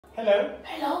Hello.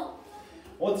 Hello,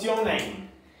 What's your name?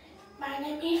 my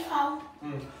name is Phong.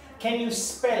 Can you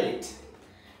spell it?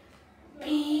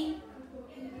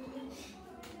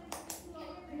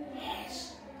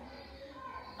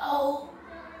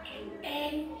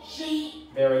 P-S-O-N-G.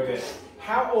 Very good.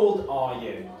 How old are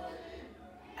you?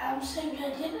 I'm 7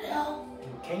 years old.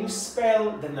 Can you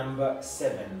spell the number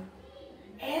 7?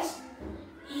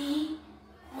 S-E-V-E-N.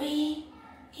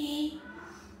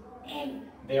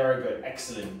 Very good.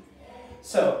 Excellent.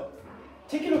 So,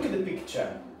 take a look at the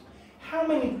picture. How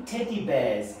many teddy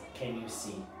bears can you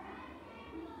see?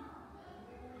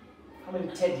 How many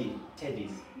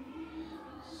teddies?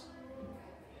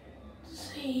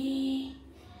 Three.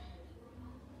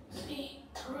 Three?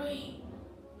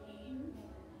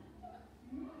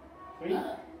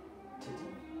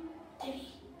 Teddy.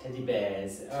 Teddy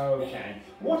bears. Okay.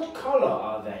 What color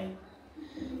are they?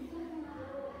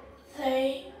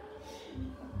 They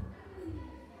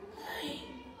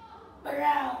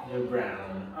brown. They're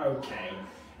brown. Okay.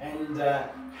 And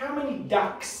how many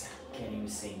ducks can you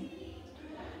see?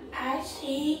 I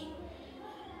see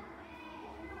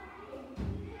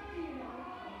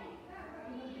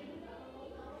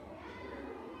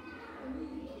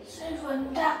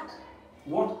 7 ducks.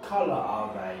 What color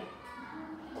are they?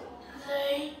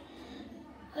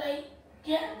 They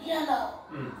yellow.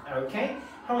 Okay.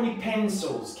 How many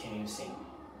pencils can you see?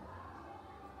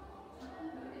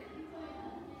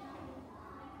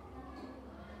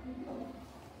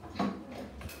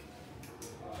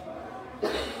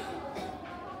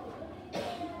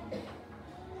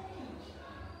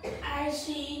 I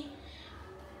see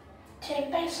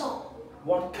 10 pencils.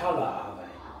 What color are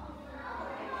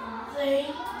they?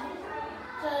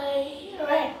 They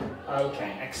red.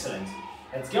 Okay, excellent.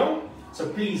 Let's go. So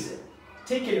please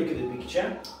take a look at the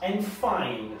picture and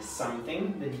find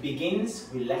something that begins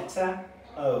with letter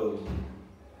O.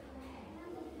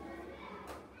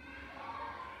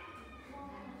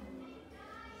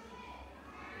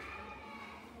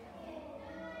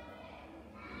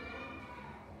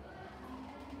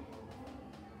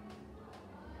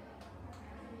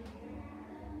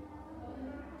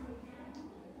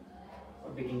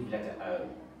 What begins with letter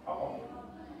O? Uh-oh.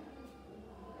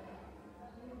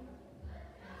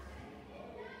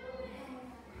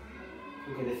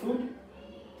 Look at the food.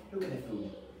 Look at the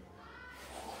food.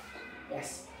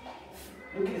 Yes.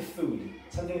 Look at the food.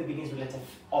 Something that begins with letter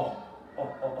O.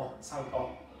 O. Sound O.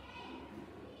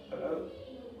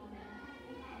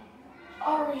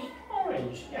 Orange.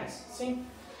 Orange. Yes. See?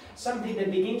 Something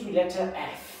that begins with letter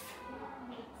F.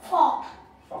 Fox.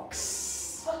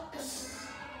 Fox. Fox.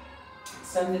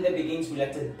 Something that begins with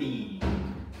letter B.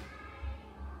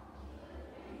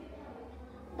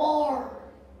 Ball.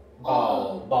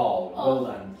 Ball. Well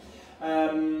done.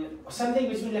 Something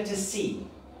with letter C.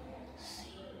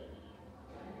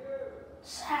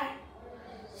 Sun.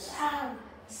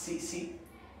 C.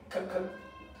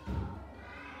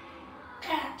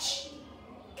 Catch.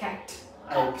 Cat.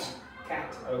 Cat.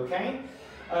 Cat. Okay.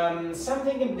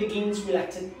 Something that begins with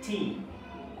letter T.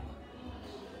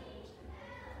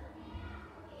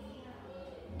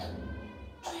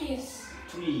 Trees.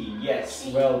 Tree. Yes.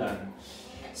 Tree. Well done.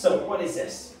 So what is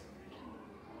this?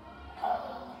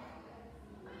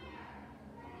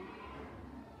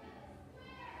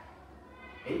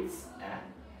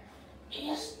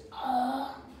 It's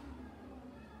A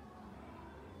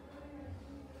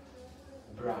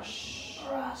brush.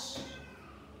 brush.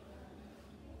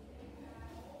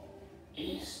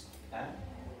 Is A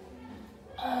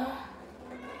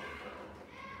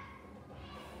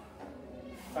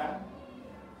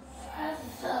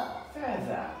feather.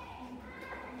 feather.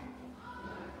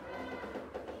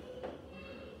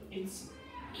 It's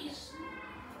Is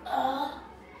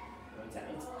what's that?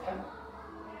 It's pen.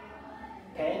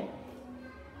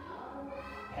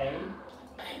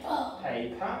 paper.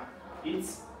 Paper.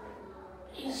 It's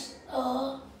Is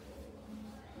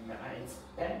it's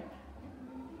pen.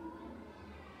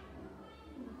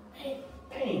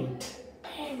 paint.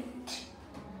 Paint.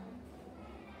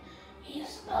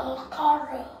 Is a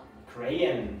color.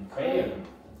 Crayon.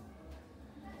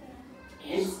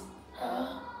 Is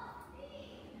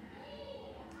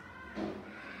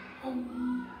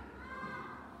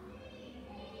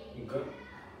You good?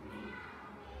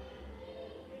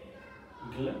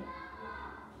 Glue.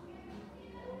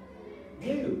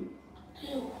 glue.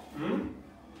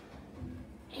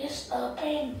 Is a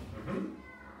pen.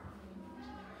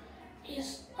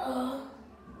 Is a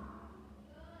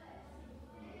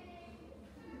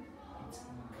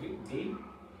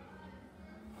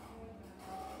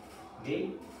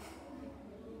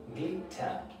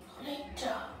Glitter.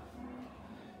 glitter.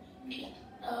 Is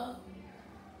a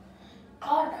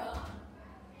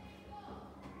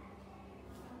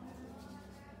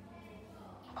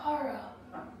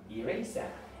Eraser.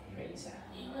 Eraser.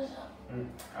 Eraser.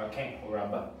 Okay,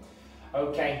 rubber.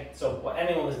 Okay, so what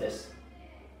animal is this?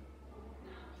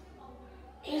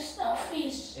 It's a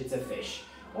fish. It's a fish.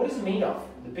 What is it made of?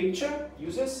 The picture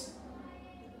uses?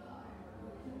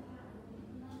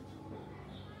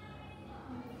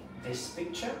 This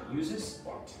picture uses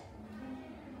what?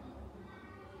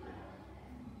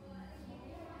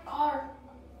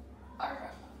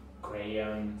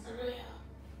 Crayon.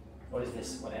 What is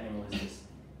this? What animal is this?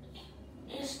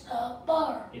 It's a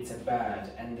bird. It's a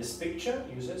bird. And this picture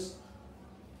uses?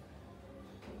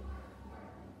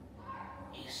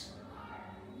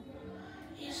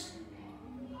 It's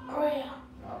crayon.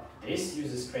 This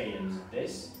uses crayons.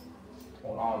 This?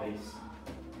 What are these?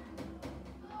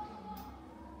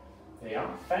 They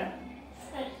are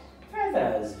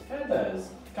feathers. Feathers.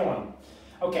 Come on.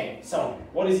 Okay, so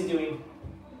what is he doing?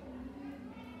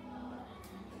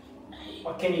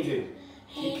 What can he do?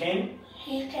 He can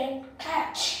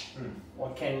catch.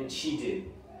 What can she do?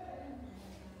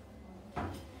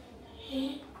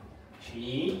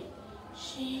 She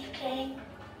can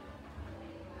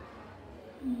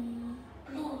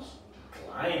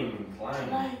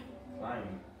climb.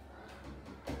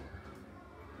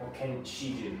 What can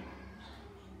she do?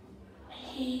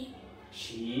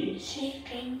 She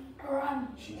can run.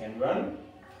 She can run.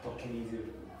 What can he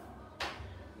do?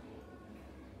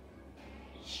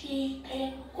 She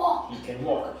can walk. He can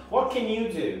walk. What can you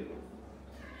do?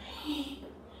 He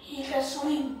can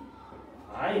swim.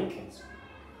 I can swim.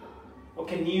 What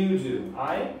can you do?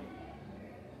 I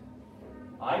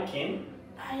can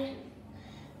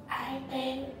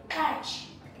catch.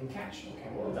 I can catch. Okay,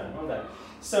 well done, well done.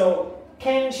 So,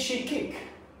 can she kick?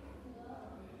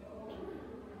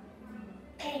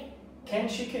 Can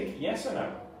she kick? Yes or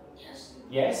no? Yes.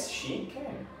 Yes, she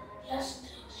can. Yes,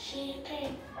 she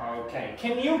can. Okay.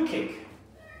 Can you kick?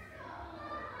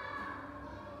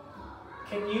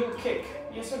 Can you kick?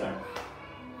 Yes or no?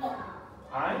 No.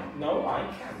 No, I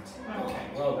can't. Okay,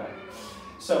 well done.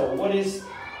 So what is this?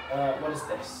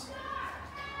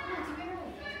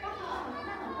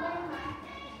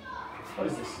 What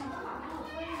is this?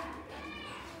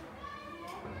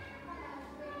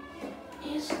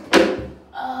 It's a glue.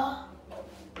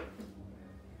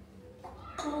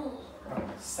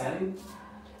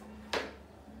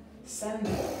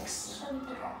 Sandbox.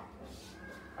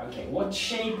 Okay, what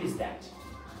shape is that?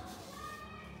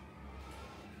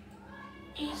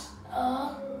 It's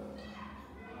a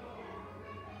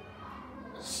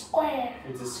square.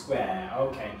 It's a square,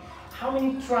 okay. How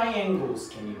many triangles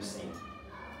can you see?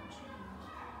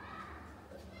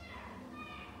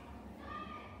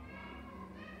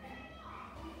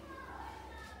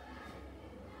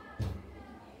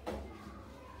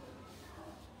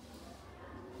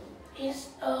 It's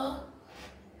a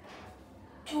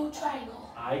 2 triangles.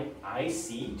 I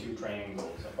see 2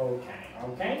 triangles.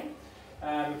 Okay.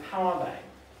 How are they?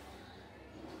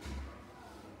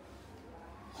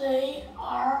 They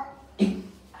are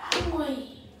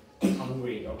hungry.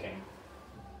 Hungry, okay.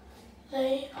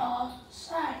 They are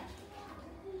sad.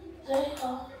 They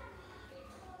are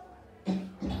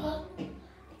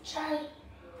jealous.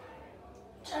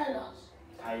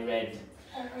 Tired.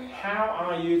 How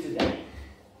are you today?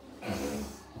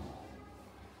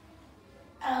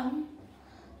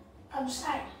 I'm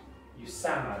sad. You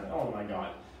sad. Oh my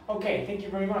god. Okay, thank you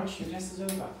very much. Your test is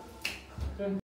over. Good.